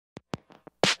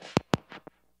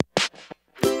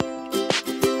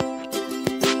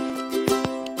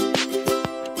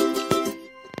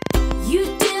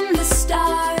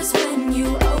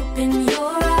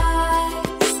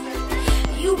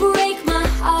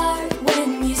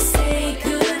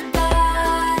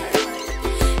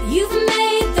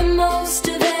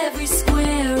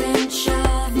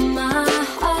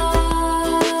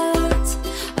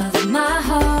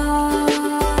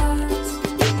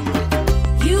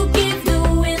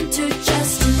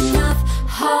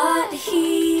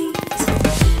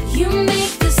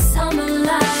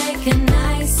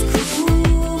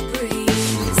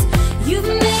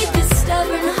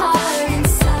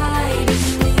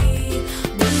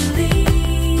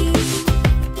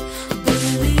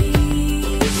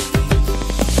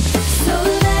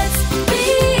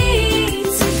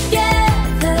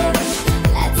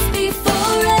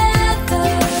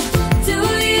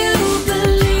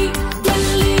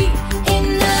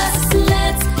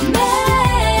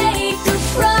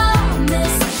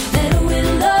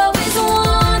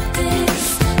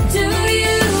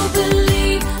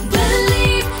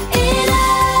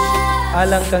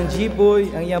ngalang kang Jiboy,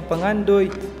 ang iyang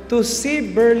pangandoy, to see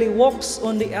Beverly walks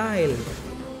on the aisle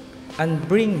and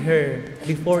bring her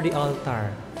before the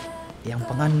altar. Iyang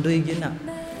pangandoy yun na.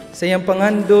 Sa iyang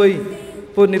pangandoy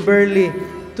po ni Beverly,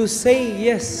 to say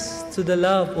yes to the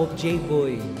love of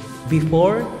Jiboy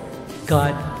before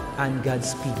God and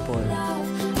God's people.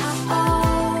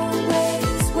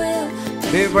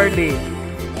 Beverly,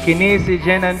 kini si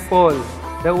Genan Paul,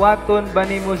 dawaton ba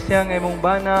nimo siyang imong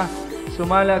bana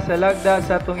sumala sa lagda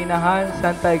sa atong inahan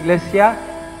Santa Iglesia?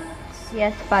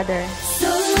 Yes, Father.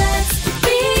 So let's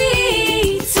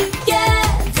be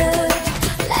together.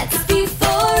 Let's be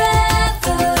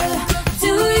forever.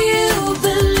 Do you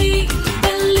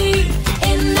believe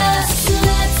in us?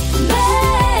 Let's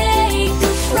make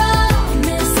a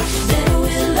promise that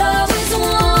we'll always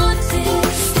want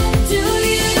this. Do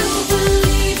you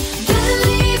believe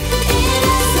in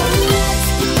us? So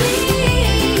let's be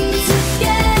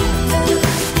together.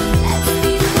 Let's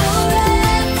be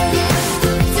forever.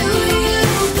 Do you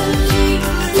believe?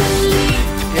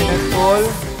 Genan Paul,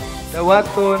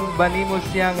 dawaton ba nimo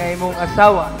siya nga imong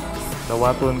asawa?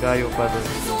 Dawaton kayo, Father.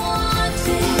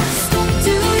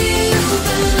 Do you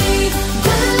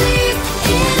believe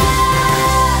in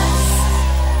us?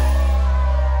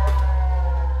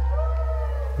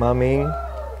 Maming,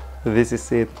 this is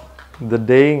it. The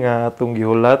day nga atong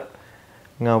gihulat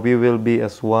nga we will be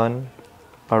as one.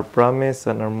 Our promise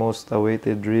and our most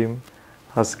awaited dream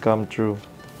has come true.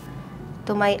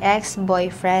 To my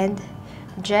ex-boyfriend,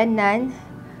 Genan,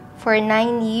 for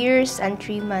 9 years and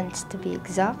 3 months to be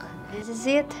exact. This is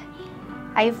it.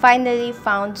 I finally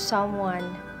found someone,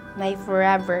 my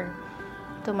forever.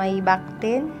 To my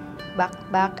baktin,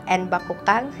 bakbak, and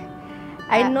bakukang.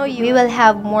 I know we will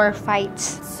have more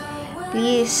fights.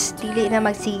 Please, dili na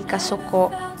magsige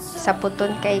kasuko. Sa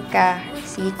puton kay ka,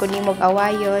 sige ko nimog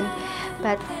awayon.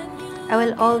 But I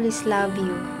will always love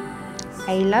you.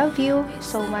 I love you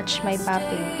so much, my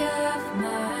papi.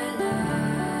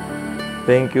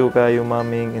 Thank you kayo,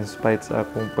 Maming, in spite sa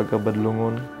akong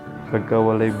pagkabadlungon,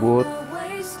 pagkawalay buot,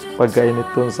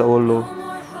 pagkainiton sa ulo.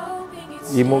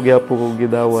 Imo gyapo ko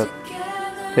gidawat.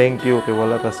 Thank you kay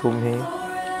wala ka sumhi.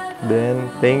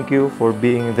 Then, thank you for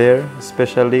being there,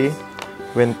 especially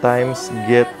when times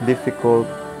get difficult.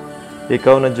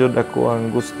 Ikaw na jud ako ang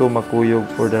gusto makuyog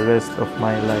for the rest of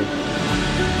my life.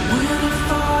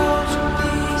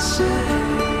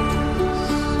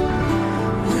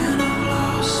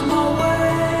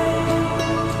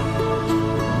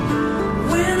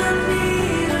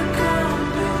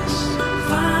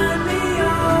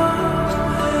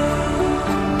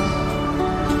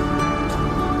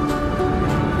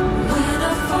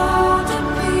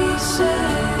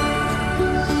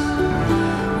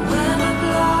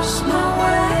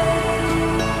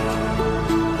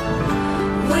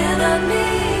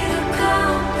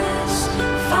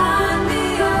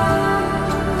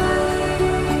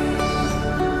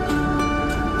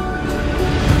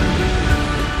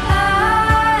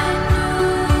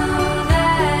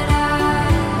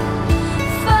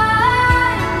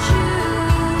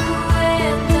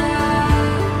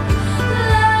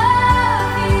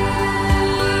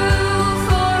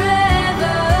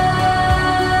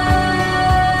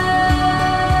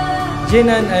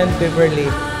 Genan and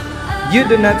Beverly, you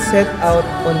do not set out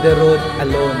on the road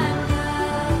alone.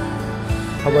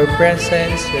 Our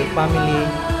presence, your family,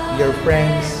 your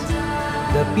friends,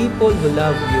 the people who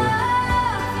love you,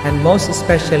 and most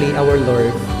especially our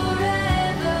Lord,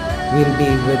 will be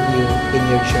with you in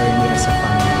your journey as a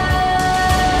family.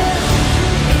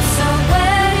 It's a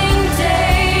wedding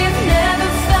day, I've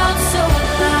never felt so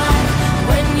alive.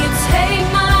 When you take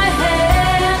my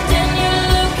hand and you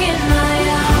look in my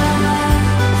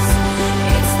eyes,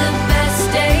 it's the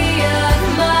best day of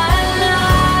my life.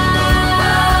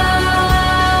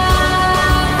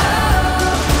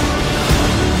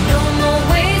 No more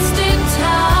wasted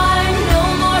time, no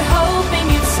more hoping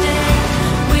you'd stay.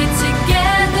 We're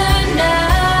together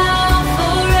now,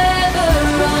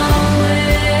 forever.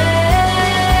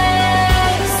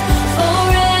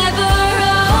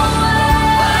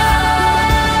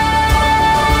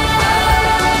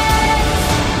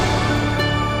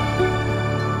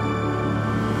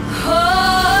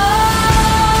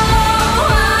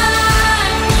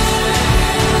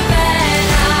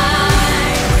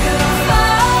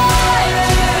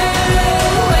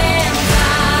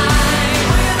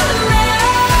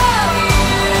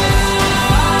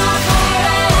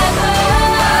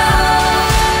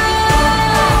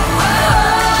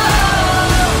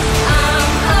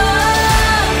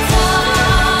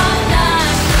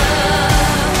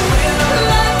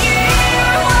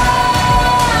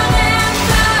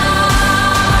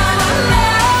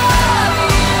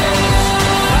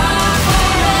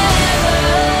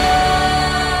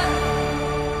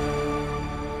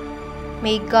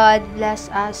 May God bless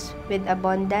us with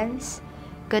abundance,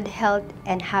 good health,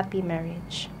 and happy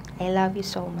marriage. I love you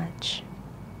so much.